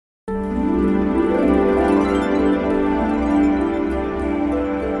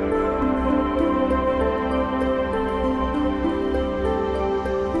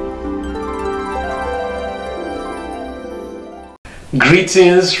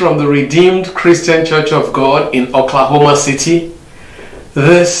Greetings from the Redeemed Christian Church of God in Oklahoma City.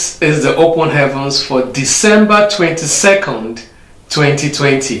 This is the Open Heavens for December 22nd,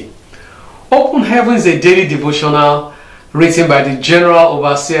 2020. Open Heaven is a daily devotional written by the General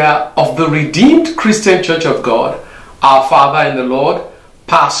Overseer of the Redeemed Christian Church of God, our Father in the Lord,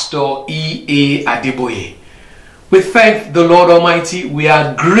 Pastor E.A. Adeboye. We thank the Lord Almighty. We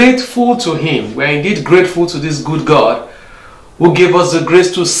are grateful to Him. We are indeed grateful to this good God who gave us the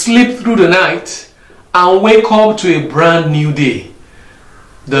grace to sleep through the night and wake up to a brand new day.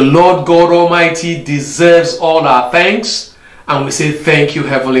 The Lord God Almighty deserves all our thanks, and we say thank you,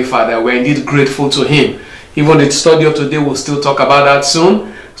 Heavenly Father. We're indeed grateful to Him. Even the study of today, we'll still talk about that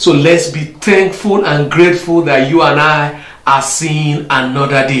soon. So let's be thankful and grateful that you and I are seeing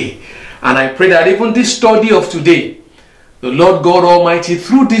another day. And I pray that even this study of today, the Lord God Almighty,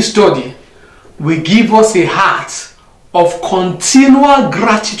 through this study, will give us a heart of continual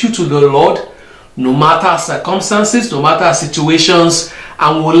gratitude to the Lord, no matter our circumstances, no matter our situations,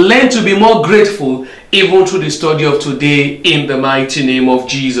 and we'll learn to be more grateful even through the study of today in the mighty name of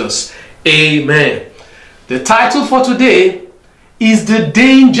Jesus. Amen. The title for today is The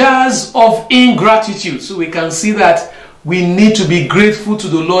Dangers of Ingratitude. So we can see that we need to be grateful to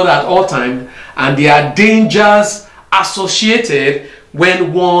the Lord at all times, and there are dangers associated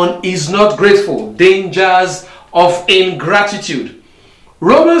when one is not grateful. Dangers of ingratitude.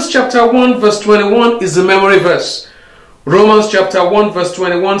 Romans chapter 1 verse 21 is the memory verse. Romans chapter 1 verse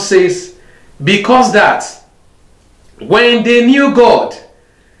 21 says, because that when they knew God,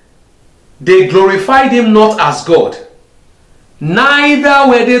 they glorified Him not as God, neither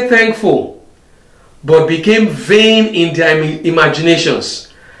were they thankful, but became vain in their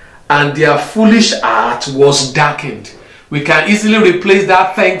imaginations, and their foolish heart was darkened. We can easily replace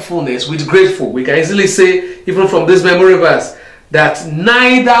that thankfulness with grateful. We can easily say, even from this memory verse, that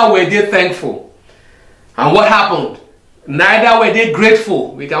neither were they thankful. And what happened? Neither were they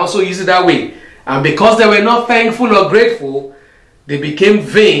grateful. We can also use it that way. And because they were not thankful or grateful, they became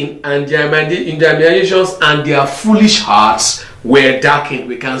vain and in their imaginations, and their foolish hearts were darkened.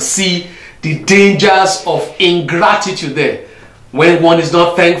 We can see the dangers of ingratitude there. When one is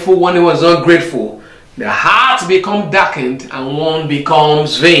not thankful, when one is not grateful, the heart becomes darkened and one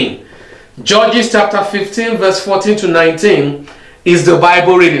becomes vain. Judges chapter 15 verse 14 to 19 is the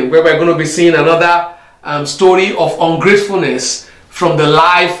Bible reading, where we're going to be seeing another story of ungratefulness from the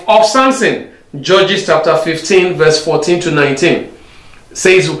life of Samson. Judges chapter 15 verse 14 to 19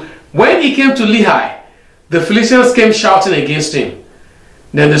 says, when he came to Lehi, the Philistines came shouting against him.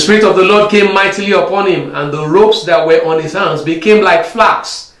 Then the Spirit of the Lord came mightily upon him, and the ropes that were on his hands became like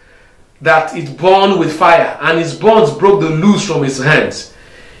flax that it burned with fire, and his bonds broke the loose from his hands.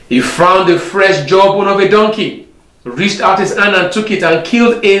 He found a fresh jawbone of a donkey, reached out his hand and took it, and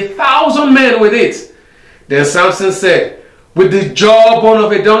killed 1,000 men with it. Then Samson said, with the jawbone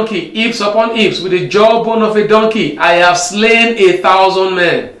of a donkey, heaps upon heaps, with the jawbone of a donkey, I have slain 1,000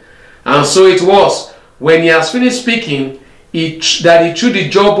 men. And so it was, when he has finished speaking, that he threw the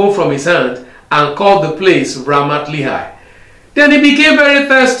jawbone from his hand, and called the place Ramath Lehi. Then he became very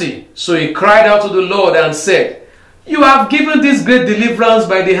thirsty, so he cried out to the Lord and said, you have given this great deliverance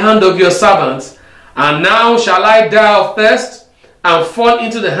by the hand of your servants, and now shall I die of thirst and fall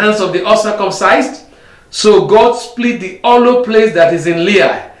into the hands of the uncircumcised? So God split the hollow place that is in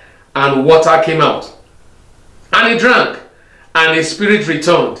Lehi, and water came out. And he drank, and his spirit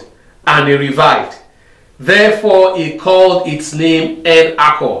returned, and he revived. Therefore he called its name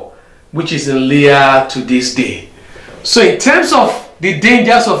En-Akor, which is in Lehi to this day. So in terms of the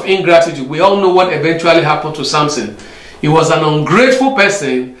dangers of ingratitude, we all know what eventually happened to Samson. He was an ungrateful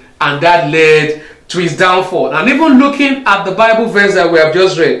person, and that led to his downfall. And even looking at the Bible verse that we have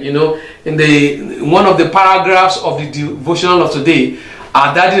just read, in one of the paragraphs of the devotional of today,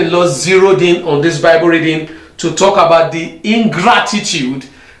 our daddy-in-law zeroed in on this Bible reading to talk about the ingratitude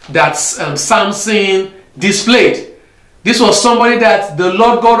that Samson displayed. This was somebody that the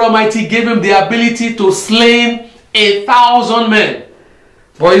Lord God Almighty gave him the ability to slay 1,000 men.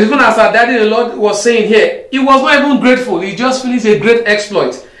 But even as our daddy-in-law was saying here, he was not even grateful. He just finished a great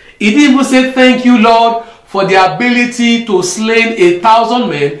exploit. He didn't even say, thank you, Lord, for the ability to slay 1,000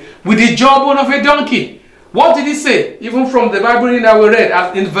 men with the jawbone of a donkey. What did he say? Even from the Bible reading that we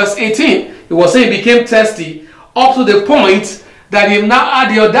read, in verse 18, he was saying he became thirsty, up to the point that he now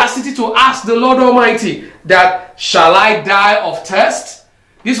had the audacity to ask the Lord Almighty that, shall I die of thirst?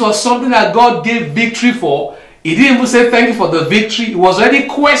 This was something that God gave victory for. He didn't even say thank you for the victory. He was already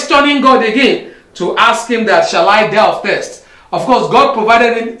questioning God again to ask him that, shall I die of thirst? Of course, God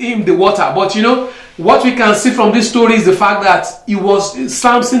provided him the water. But what we can see from this story is the fact that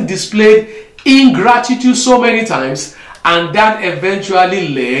Samson displayed ingratitude so many times, and that eventually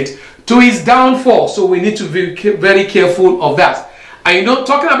led to his downfall. So we need to be very careful of that. And you know,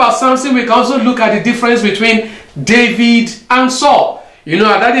 talking about Samson, we can also look at the difference between David and Saul. You know,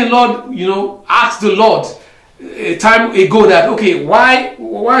 our daddy-in-law, you know, asked the Lord a time ago that, okay, why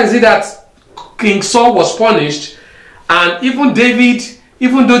is it that King Saul was punished, and even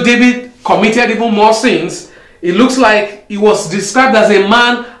though David committed even more sins, it looks like he was described as a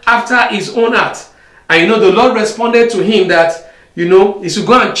man after his own heart. And you know, the Lord responded to him that, you know, he should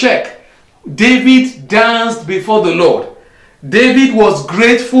go and check. David danced before the Lord. David was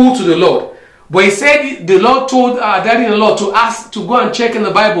grateful to the Lord. But he said the Lord told our daddy-in-law to go and check in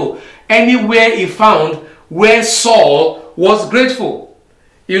the Bible anywhere he found where Saul was grateful.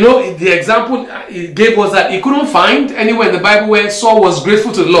 You know, the example he gave was that he couldn't find anywhere in the Bible where Saul was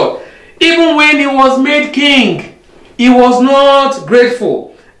grateful to the Lord. Even when he was made king, he was not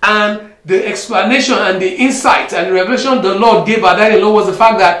grateful. And the explanation and the insight and the revelation the Lord gave our daddy-in-law was the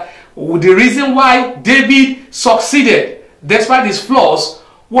fact that the reason why David succeeded despite his flaws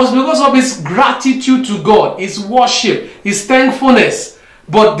was because of his gratitude to God, his worship, his thankfulness.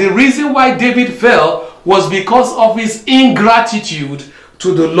 But the reason why David fell was because of his ingratitude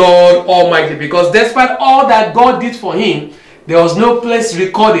to the Lord Almighty. Because despite all that God did for him, there was no place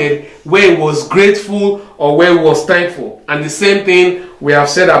recorded where he was grateful or where he was thankful. And the same thing we have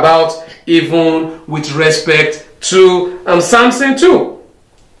said about even with respect to Samson too.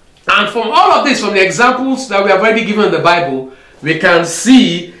 And from all of this, from the examples that we have already given in the Bible, we can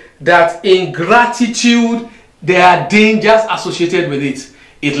see that ingratitude, there are dangers associated with it.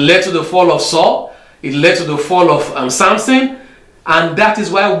 It led to the fall of Saul. It led to the fall of Samson. And that is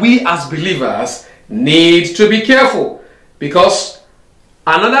why we as believers need to be careful. Because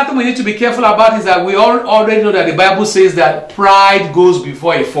another thing we need to be careful about is that we already know that the Bible says that pride goes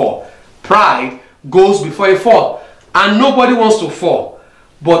before a fall. Pride goes before a fall. And nobody wants to fall.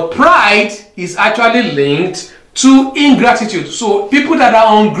 But pride is actually linked to ingratitude. So people that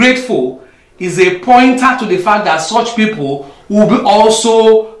are ungrateful is a pointer to the fact that such people will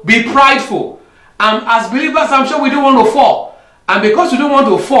also be prideful. And as believers, I'm sure we don't want to fall. And because we don't want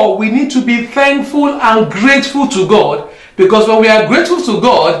to fall, we need to be thankful and grateful to God. Because when we are grateful to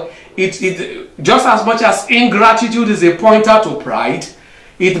God, it just as much as ingratitude is a pointer to pride,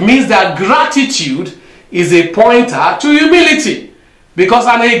 it means that gratitude is a pointer to humility. Because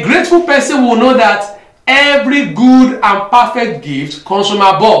a grateful person will know that every good and perfect gift comes from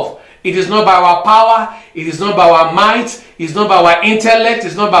above. It is not by our power, it is not by our might, it's not by our intellect,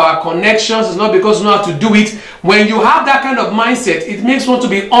 it's not by our connections, it's not because we know how to do it. When you have that kind of mindset, it makes one to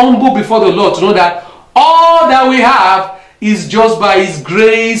be humble before the Lord, to know that all that we have is just by His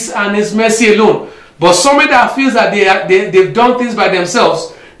grace and His mercy alone. But somebody that feels that they've done things by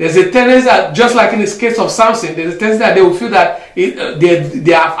themselves, there's a tendency that, just like in this case of Samson, there's a tendency that they will feel that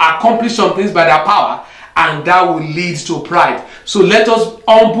they have accomplished some things by their power, and that will lead to pride. So let us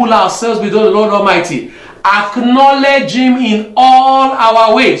humble ourselves before the Lord Almighty. Acknowledge Him in all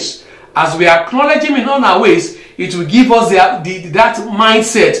our ways. As we acknowledge Him in all our ways, it will give us that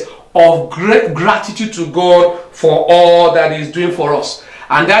mindset of great gratitude to God for all that He is doing for us.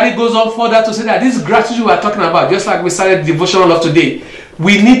 And that it goes on further to say that this gratitude we are talking about, just like we started the devotional of today,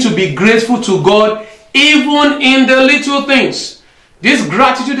 we need to be grateful to God even in the little things. This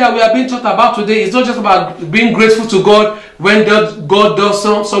gratitude that we are being taught about today is not just about being grateful to God when God does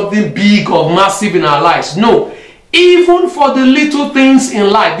something big or massive in our lives. No. Even for the little things in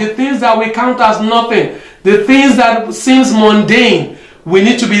life, the things that we count as nothing, the things that seems mundane, we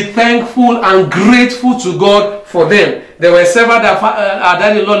need to be thankful and grateful to God for them. There were several that our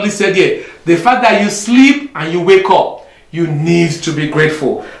daddy-in-law listed here. The fact that you sleep and you wake up, you need to be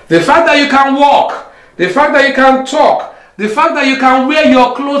grateful. The fact that you can walk, the fact that you can talk, the fact that you can wear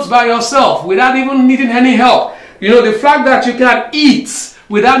your clothes by yourself without even needing any help. You know, the fact that you can eat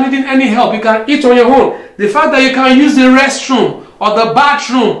without needing any help. You can eat on your own. The fact that you can use the restroom or the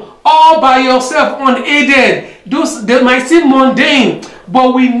bathroom all by yourself unaided. They might seem mundane,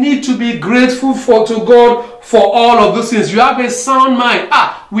 but we need to be grateful to God for all of those things. You have a sound mind.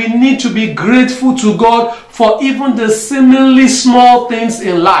 We need to be grateful to God for even the seemingly small things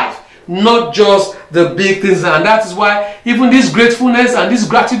in life, not just the big things. And that is why even this gratefulness and this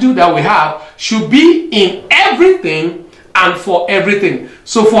gratitude that we have should be in everything and for everything.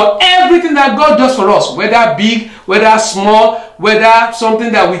 So for everything that God does for us, whether big, whether small, whether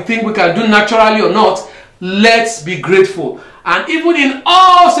something that we think we can do naturally or not, let's be grateful. And even in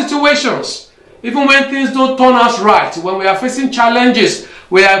all situations, even when things don't turn us right, when we are facing challenges,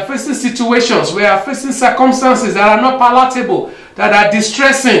 We are facing situations, we are facing circumstances that are not palatable, that are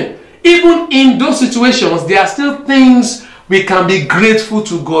distressing. Even in those situations, there are still things we can be grateful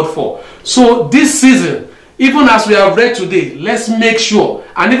to God for. So this season, even as we have read today, let's make sure,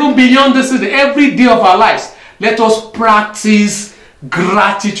 and even beyond this season, every day of our lives, let us practice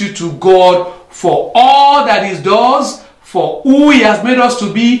gratitude to God for all that He does, for who He has made us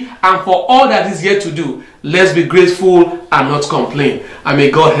to be, and for all that He's yet to do. Let's be grateful and not complain. And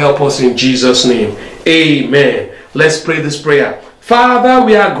may God help us in Jesus' name. Amen. Let's pray this prayer. Father,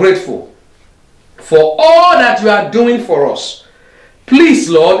 we are grateful for all that you are doing for us. Please,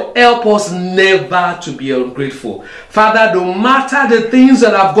 Lord, help us never to be ungrateful. Father, no matter the things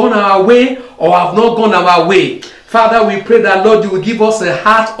that have gone our way or have not gone our way, Father, we pray that, Lord, you will give us a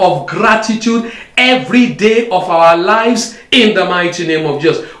heart of gratitude every day of our lives in the mighty name of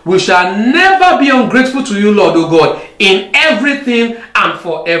Jesus. We shall never be ungrateful to you, Lord, O God, in everything and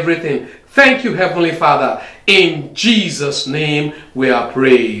for everything. Thank you, Heavenly Father. In Jesus' name we are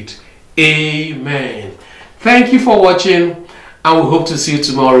prayed. Amen. Thank you for watching, and we hope to see you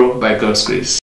tomorrow by God's grace.